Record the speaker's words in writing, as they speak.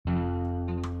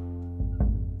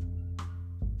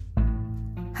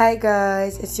Hi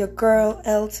guys, it's your girl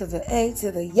L to the A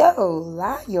to the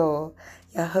Yo, your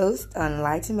host on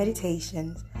Light and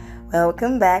Meditations.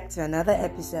 Welcome back to another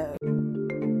episode.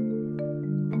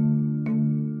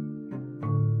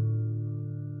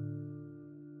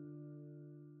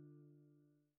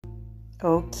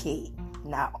 Okay,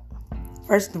 now,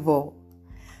 first of all,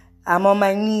 I'm on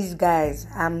my knees, guys.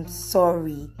 I'm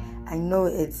sorry. I know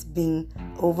it's been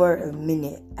over a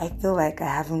minute. I feel like I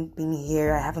haven't been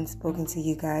here. I haven't spoken to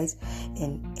you guys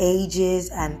in ages,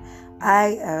 and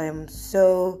I am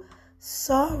so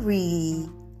sorry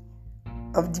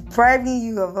of depriving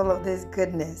you of all of this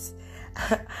goodness.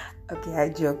 Okay, I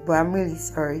joke, but I'm really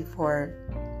sorry for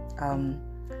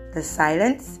the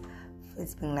silence.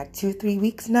 It's been like 2-3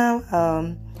 weeks now.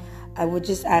 I would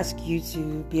just ask you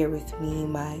to bear with me,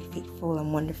 my faithful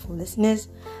and wonderful listeners.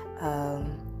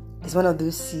 It's one of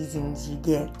those seasons you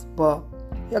get, but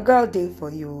your girl did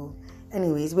for you.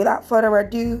 Anyways, without further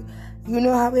ado, you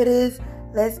know how it is.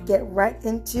 Let's get right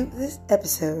into this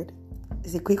episode.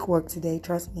 It's a quick work today,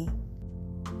 trust me.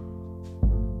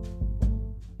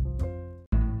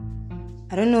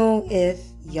 I don't know if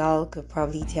y'all could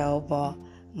probably tell, but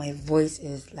my voice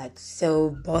is like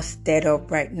so busted up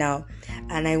right now.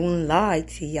 And I won't lie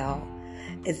to y'all,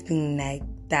 it's been like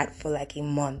that for like a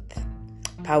month.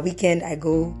 Per weekend, I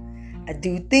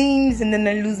do things and then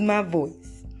I lose my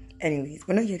voice. Anyways,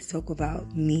 we're not here to talk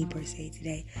about me per se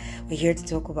today. We're here to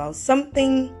talk about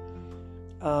something.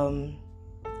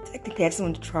 Technically, I just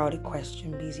want to throw out a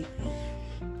question, basically.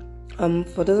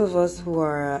 For those of us who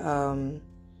are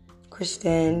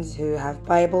Christians who have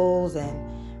Bibles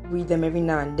and read them every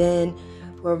now and then,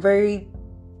 we're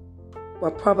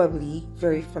probably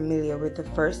very familiar with the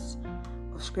verse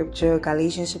of scripture,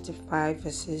 Galatians chapter 5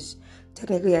 verses,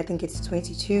 technically I think it's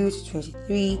 22 to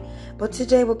 23, but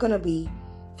today we're going to be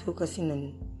focusing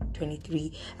on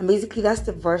 23, and basically that's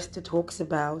the verse that talks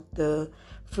about the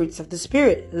fruits of the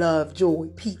Spirit: love, joy,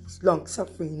 peace, long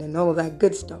suffering, and all of that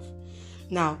good stuff.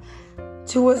 Now,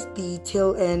 towards the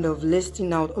tail end of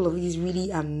listing out all of these really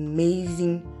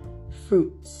amazing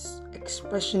fruits,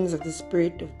 expressions of the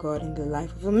Spirit of God in the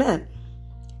life of a man,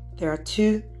 there are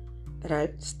two that are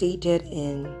stated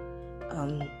in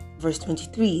verse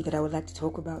 23 that I would like to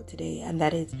talk about today, and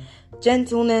that is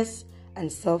gentleness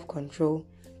and self-control.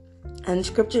 And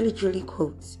scripture literally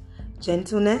quotes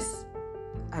gentleness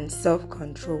and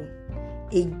self-control.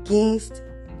 Against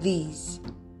these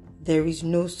there is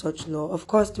no such law. Of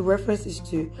course, the reference is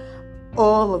to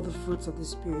all of the fruits of the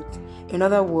Spirit. In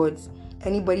other words,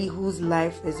 anybody whose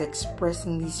life is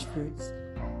expressing these fruits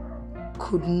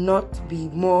could not be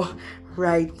more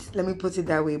right. Let me put it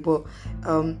that way. But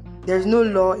there's no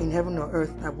law in heaven or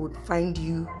earth that would find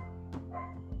you,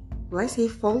 will I say,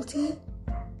 faulty?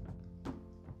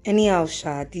 Anyhow,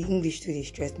 the English too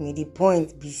distressed me. The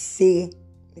point be say,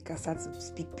 like I start to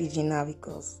speak pidgin now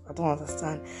because I don't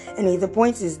understand. Anyway, the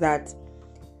point is that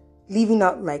living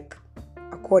out like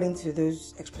according to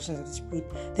those expressions of the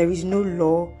Spirit, there is no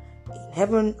law in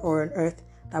heaven or on earth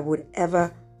that would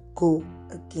ever go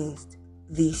against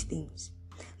these things.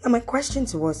 Now, my question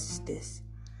to us is this: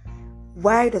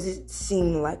 why does it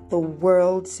seem like the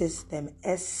world system,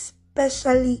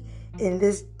 especially in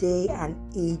this day and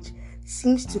age,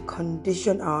 seems to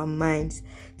condition our minds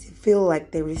to feel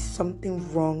like there is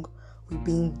something wrong with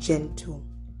being gentle?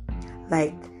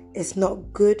 Like, it's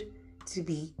not good to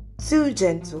be too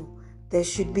gentle. There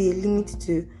should be a limit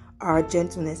to our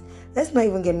gentleness. Let's not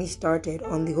even get me started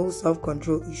on the whole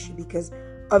self-control issue, because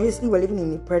obviously we're living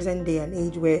in a present day and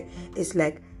age where it's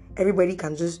like everybody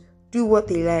can just do what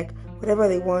they like, whatever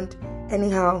they want,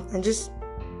 anyhow, and just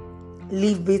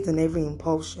live based on every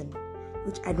impulsion,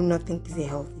 which I do not think is a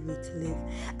healthy way to live.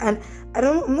 And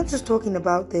I'm not just talking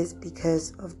about this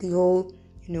because of the whole,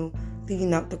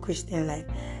 living out the Christian life.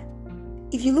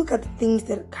 If you look at the things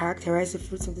that characterize the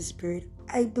fruits of the Spirit,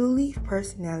 I believe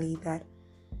personally that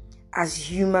as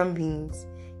human beings,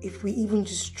 if we even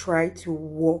just try to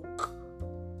walk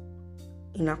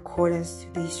in accordance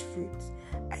to these fruits,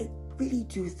 I really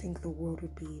do think the world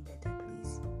would be a better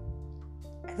place.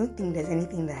 I don't think there's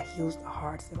anything that heals the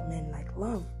hearts of men like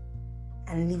love,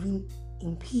 and living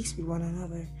in peace with one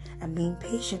another, and being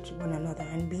patient with one another,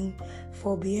 and being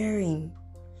forbearing,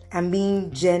 and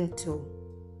being gentle.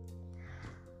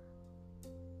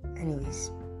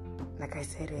 Anyways, like I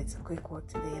said, it's a quick walk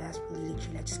today. That's really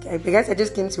literally, I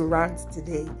just came to rant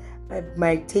today.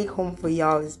 My take home for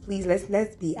y'all is, please,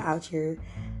 let's be out here.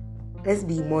 Let's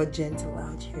be more gentle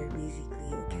out here,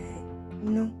 basically,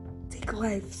 okay? Take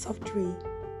life softly.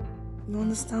 You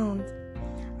understand?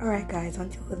 Alright, guys,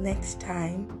 until the next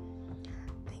time,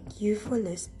 thank thank you for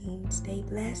listening. Stay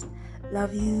blessed.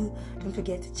 Love you. Don't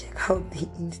forget to check out the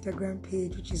Instagram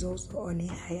page, which is also on a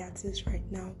hiatus right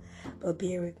now. But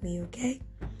bear with me, okay?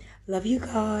 Love you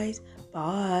guys.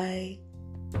 Bye.